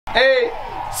8,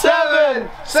 7,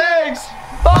 6,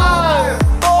 5,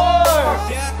 4,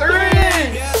 3,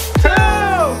 2,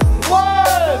 1.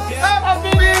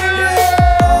 Happy New Year!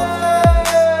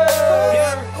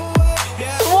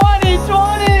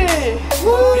 2020!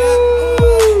 Woo!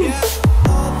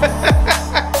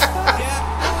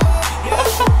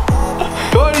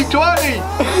 2020!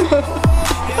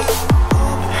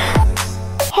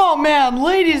 Oh man,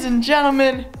 ladies and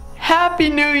gentlemen, Happy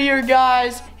New Year,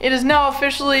 guys. It is now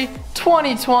officially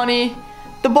 2020.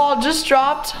 The ball just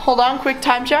dropped. Hold on, quick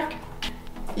time check.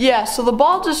 Yeah, so the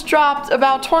ball just dropped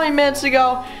about 20 minutes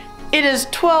ago. It is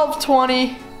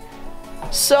 12:20.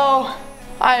 So,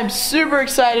 I am super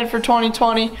excited for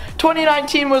 2020.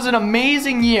 2019 was an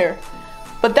amazing year.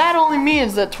 But that only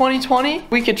means that 2020,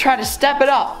 we could try to step it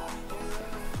up.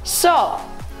 So,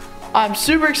 I'm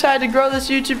super excited to grow this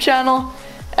YouTube channel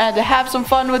and to have some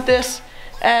fun with this.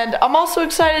 And I'm also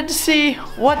excited to see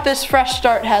what this fresh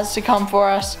start has to come for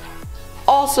us.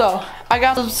 Also, I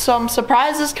got some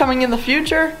surprises coming in the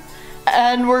future,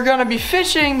 and we're gonna be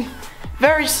fishing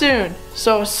very soon.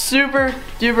 So super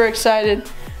duper excited.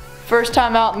 First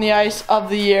time out in the ice of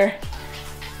the year,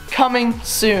 coming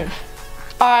soon.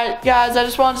 Alright guys, I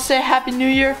just wanted to say Happy New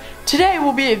Year. Today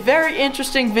will be a very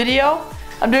interesting video.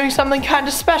 I'm doing something kind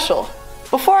of special.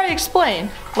 Before I explain,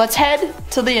 let's head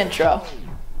to the intro.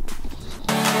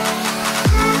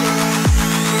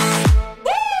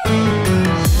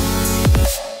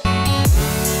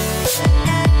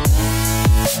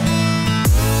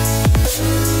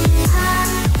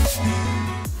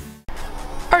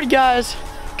 Alright guys,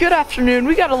 good afternoon.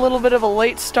 We got a little bit of a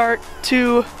late start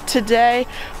to today,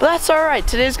 but that's alright.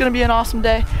 Today's gonna be an awesome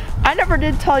day. I never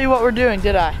did tell you what we're doing,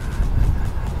 did I?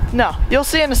 No, you'll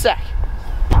see in a sec.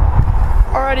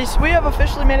 Alrighty, so we have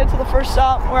officially made it to the first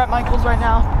stop. We're at Michael's right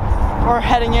now. We're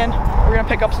heading in. We're gonna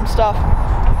pick up some stuff.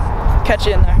 Catch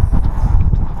you in there.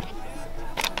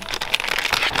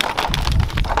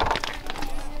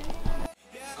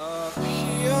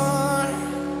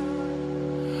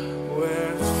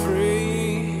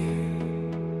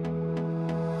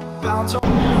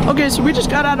 Okay, so we just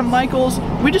got out of Michael's.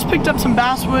 We just picked up some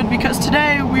basswood because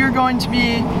today we are going to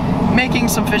be making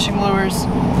some fishing lures.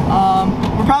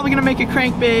 We're probably gonna make a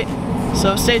crankbait,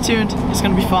 so stay tuned. It's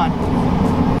gonna be fun.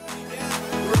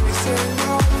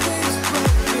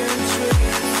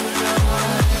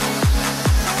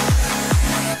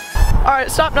 All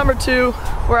right, stop number 2.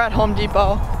 We're at Home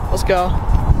Depot. Let's go.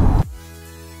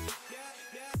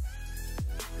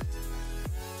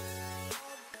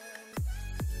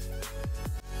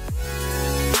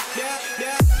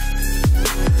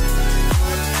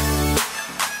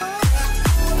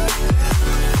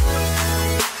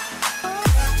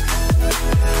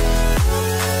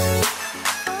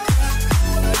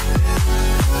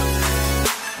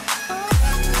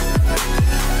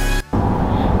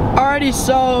 Alrighty,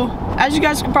 so as you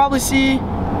guys can probably see,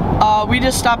 we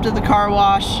just stopped at the car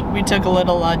wash. We took a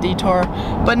little detour,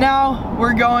 but now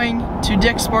we're going to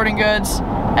Dick's Sporting Goods,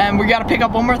 and we got to pick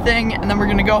up one more thing, and then we're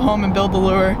gonna go home and build the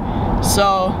lure.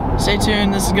 So stay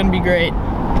tuned. This is gonna be great.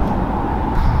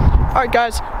 Alright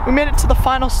guys, we made it to the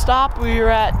final stop. We are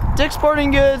at Dick's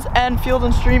Sporting Goods and Field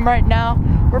and Stream right now.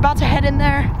 We're about to head in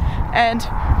there, and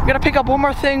we're gonna pick up one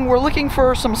more thing. We're looking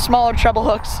for some smaller treble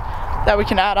hooks that we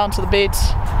can add onto the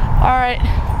baits. Alright,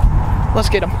 let's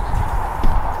get them.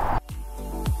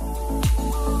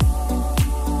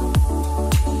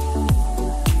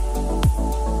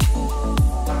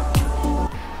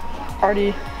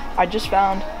 Alrighty, I just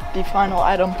found the final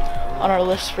item on our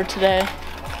list for today.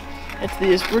 It's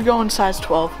these. We're going size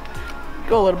 12.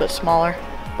 Go a little bit smaller,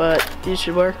 but these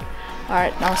should work.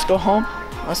 Alright, now let's go home.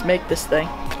 Let's make this thing.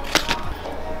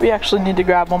 We actually need to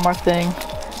grab one more thing.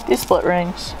 These split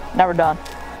rings. Now we're done.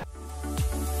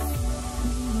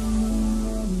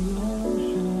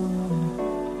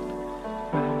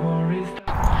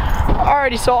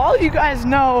 Alrighty, so all you guys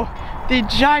know the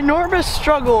ginormous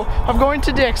struggle of going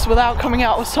to Dick's without coming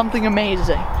out with something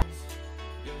amazing.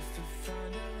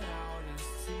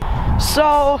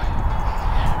 So,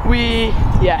 we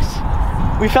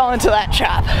fell into that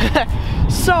trap.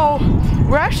 So,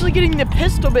 we're actually getting the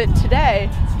pistol bit today.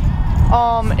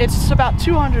 It's about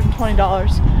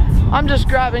 $220. I'm just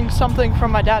grabbing something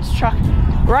from my dad's truck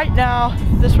right now.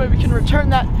 This way we can return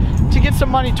that to get some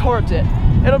money towards it.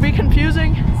 It'll be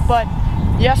confusing, but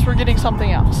yes, we're getting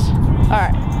something else. All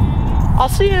right, I'll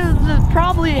see you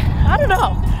probably, I don't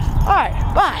know. All right,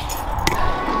 bye.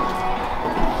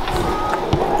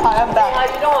 Hi, I'm back. How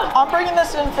you doing? I'm bringing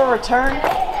this in for return.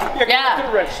 Yeah. You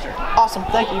can register. Awesome,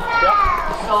 thank you.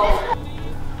 Yep.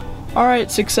 All right,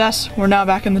 success. We're now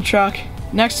back in the truck.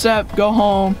 Next step, go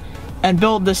home, and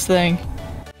build this thing.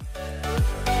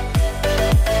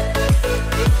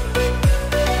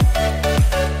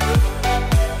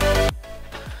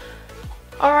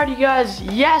 Alrighty guys,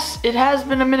 yes, it has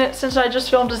been a minute since I just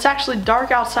filmed. It's actually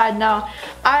dark outside now.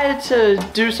 I had to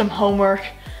do some homework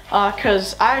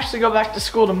because I actually go back to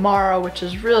school tomorrow, which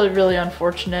is really, really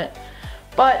unfortunate.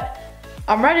 But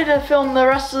I'm ready to film the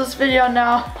rest of this video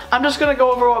now. I'm just gonna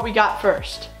go over what we got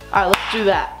first. Alright, let's do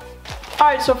that.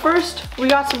 Alright, so first we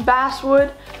got some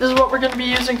basswood. This is what we're gonna be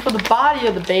using for the body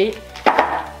of the bait.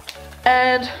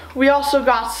 And we also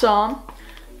got some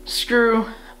screw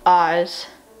eyes.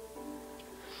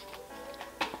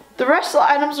 The rest of the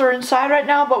items are inside right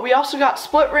now, but we also got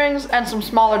split rings and some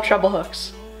smaller treble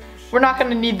hooks. We're not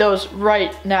gonna need those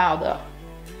right now though.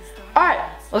 Alright,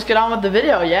 let's get on with the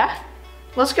video, yeah?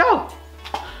 Let's go.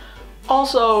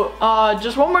 Also,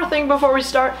 just one more thing before we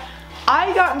start.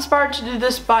 I got inspired to do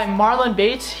this by Marling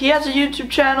Baits. He has a YouTube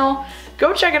channel.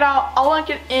 Go check it out. I'll link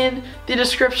it in the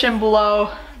description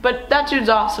below. But that dude's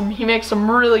awesome. He makes some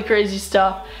really crazy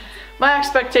stuff. My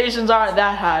expectations aren't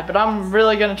that high, but I'm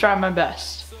really gonna try my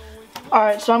best.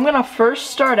 Alright, so I'm gonna first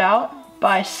start out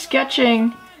by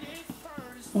sketching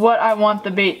what I want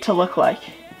the bait to look like.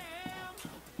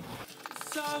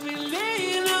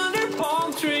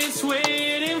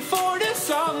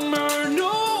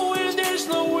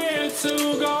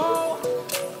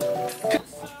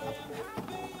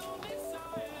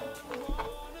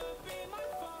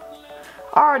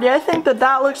 Alrighty, I think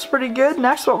that looks pretty good.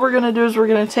 Next, what we're gonna do is we're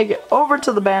gonna take it over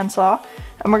to the bandsaw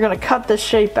and we're gonna cut this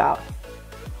shape out.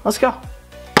 Let's go.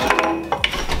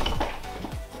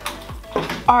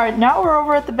 Alright, now we're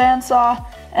over at the bandsaw,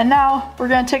 and now we're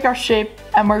going to take our shape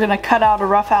and we're going to cut out a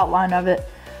rough outline of it.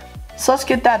 So let's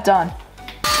get that done.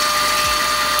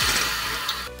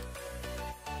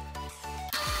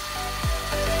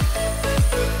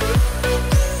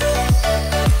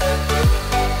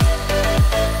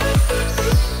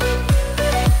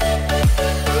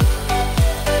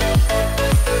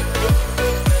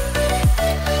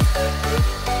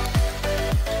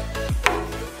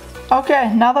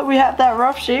 Okay, now that we have that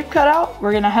rough shape cut out,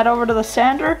 we're gonna head over to the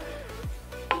sander.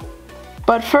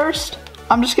 But first,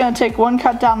 I'm just gonna take one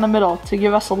cut down the middle to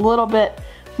give us a little bit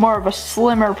more of a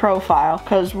slimmer profile,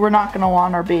 because we're not gonna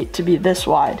want our bait to be this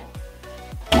wide.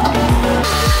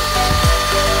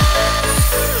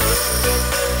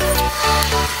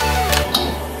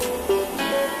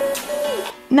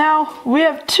 Now, we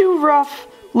have two rough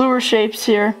lure shapes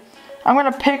here. I'm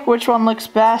gonna pick which one looks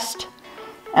best.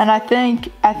 And I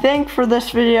think for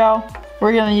this video,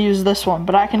 we're gonna use this one,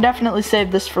 but I can definitely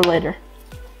save this for later.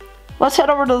 Let's head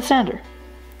over to the sander.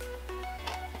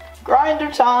 Grinder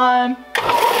time.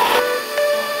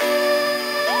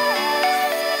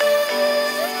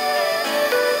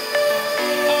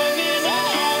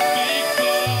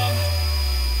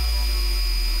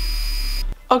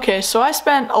 Okay, so I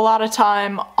spent a lot of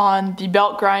time on the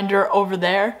belt grinder over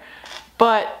there,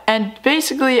 and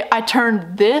basically I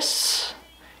turned this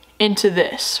into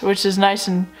this, which is nice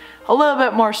and a little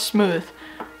bit more smooth.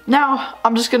 Now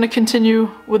I'm just gonna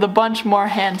continue with a bunch more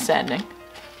hand sanding.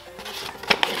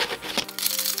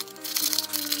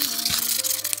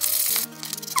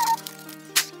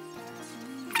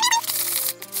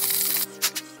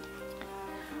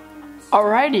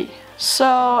 Alrighty,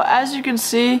 so as you can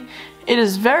see, it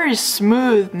is very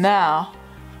smooth now,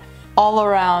 all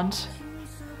around.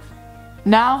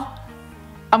 Now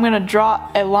I'm gonna draw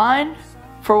a line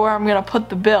for where I'm gonna put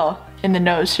the bill in the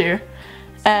nose here,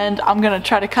 and I'm gonna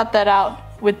try to cut that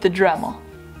out with the Dremel.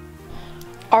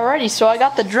 Alrighty, so I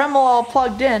got the Dremel all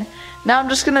plugged in. Now I'm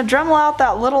just gonna Dremel out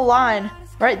that little line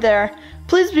right there.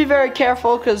 Please be very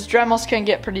careful because Dremels can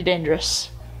get pretty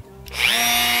dangerous.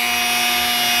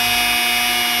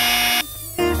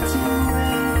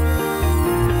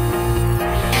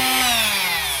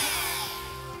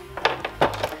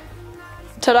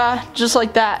 Ta-da, just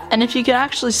like that. And if you can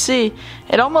actually see,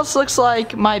 it almost looks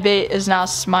like my bait is now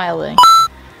smiling.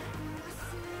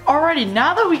 Alrighty,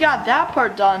 now that we got that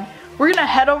part done, we're gonna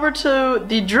head over to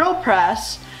the drill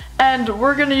press and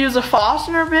we're gonna use a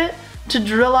Forstner bit to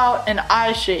drill out an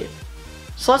eye shape.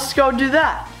 So let's go do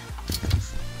that.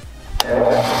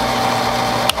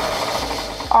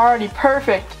 Alrighty,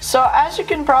 perfect. So as you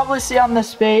can probably see on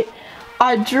this bait,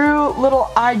 I drew little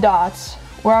eye dots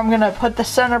where I'm gonna put the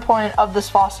center point of this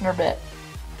Forstner bit.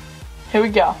 Here we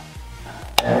go.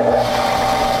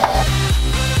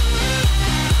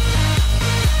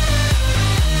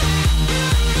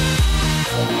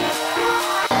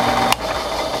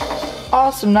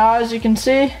 Awesome, now as you can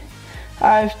see,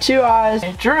 I have two eyes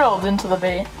drilled into the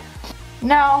bait.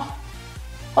 Now,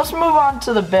 let's move on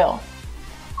to the bill.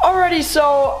 Alrighty,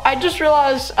 so I just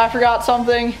realized I forgot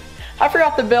something. I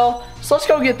forgot the bill, so let's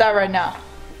go get that right now.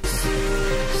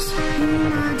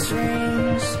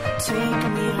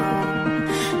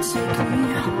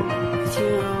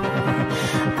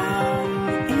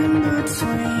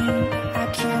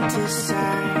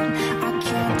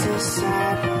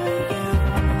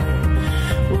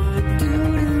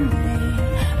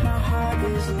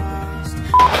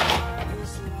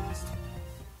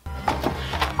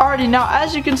 Alrighty, now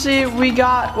as you can see, we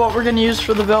got what we're gonna use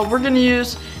for the bill. We're gonna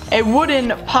use a wooden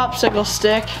popsicle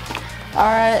stick.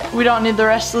 Alright, we don't need the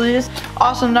rest of these.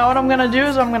 Awesome, now what I'm gonna do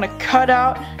is I'm gonna cut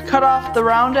off the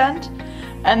round end,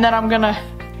 and then I'm gonna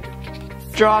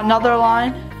draw another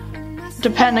line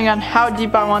depending on how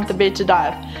deep I want the bait to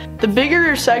dive. The bigger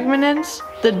your segment is,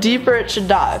 the deeper it should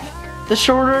dive. The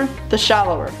shorter, the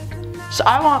shallower. So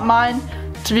I want mine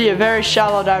to be a very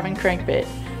shallow diving crankbait.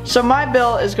 So my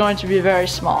bill is going to be very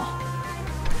small.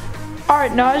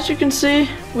 Alright, now as you can see,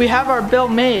 we have our bill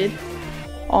made.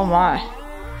 Oh my.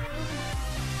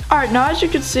 Alright, now as you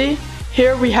can see,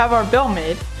 here we have our bill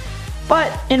made.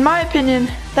 But in my opinion,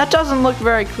 that doesn't look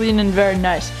very clean and very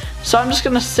nice. So I'm just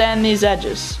gonna sand these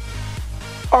edges.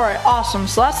 Alright, awesome,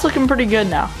 so that's looking pretty good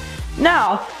now.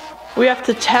 Now, we have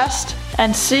to test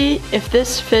and see if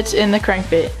this fits in the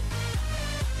crankbait.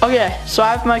 Okay, so I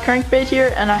have my crankbait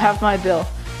here and I have my bill.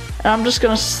 And I'm just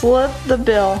gonna slip the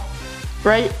bill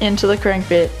right into the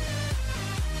crankbait.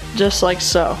 Just like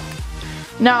so.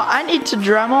 Now I need to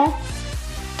Dremel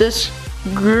this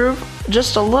groove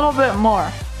just a little bit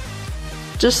more.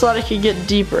 Just so that it can get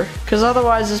deeper, because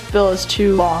otherwise this bill is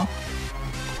too long.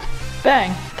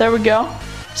 Bang, there we go.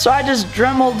 So I just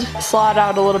Dremeled the slot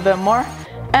out a little bit more.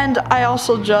 And I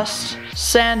also just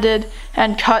sanded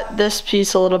and cut this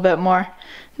piece a little bit more.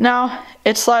 Now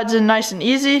it slides in nice and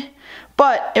easy,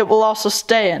 but it will also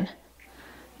stay in.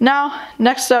 Now,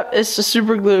 next step is to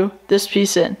super glue this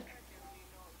piece in.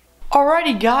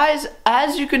 Alrighty guys,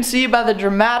 as you can see by the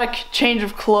dramatic change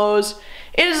of clothes,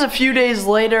 it is a few days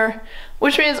later,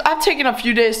 which means I've taken a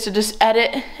few days to just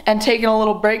edit and taken a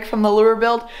little break from the lure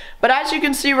build. But as you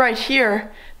can see right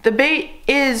here, the bait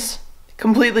is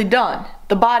completely done.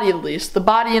 The body at least, the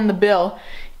body and the bill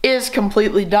is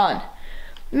completely done.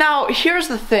 Now, here's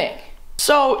the thing.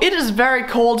 So it is very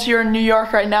cold here in New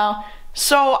York right now,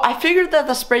 so I figured that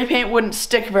the spray paint wouldn't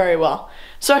stick very well.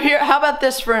 So here, how about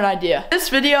this for an idea? This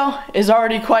video is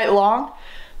already quite long,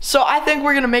 so I think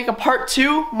we're gonna make a part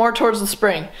 2 more towards the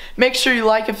spring. Make sure you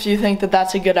like if you think that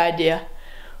that's a good idea.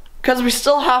 Because we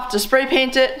still have to spray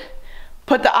paint it,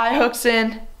 put the eye hooks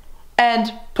in,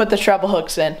 and put the treble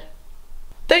hooks in.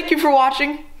 Thank you for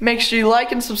watching. Make sure you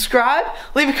like and subscribe.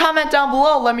 Leave a comment down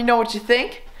below, let me know what you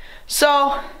think.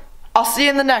 So, I'll see you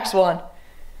in the next one.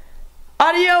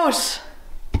 Adios!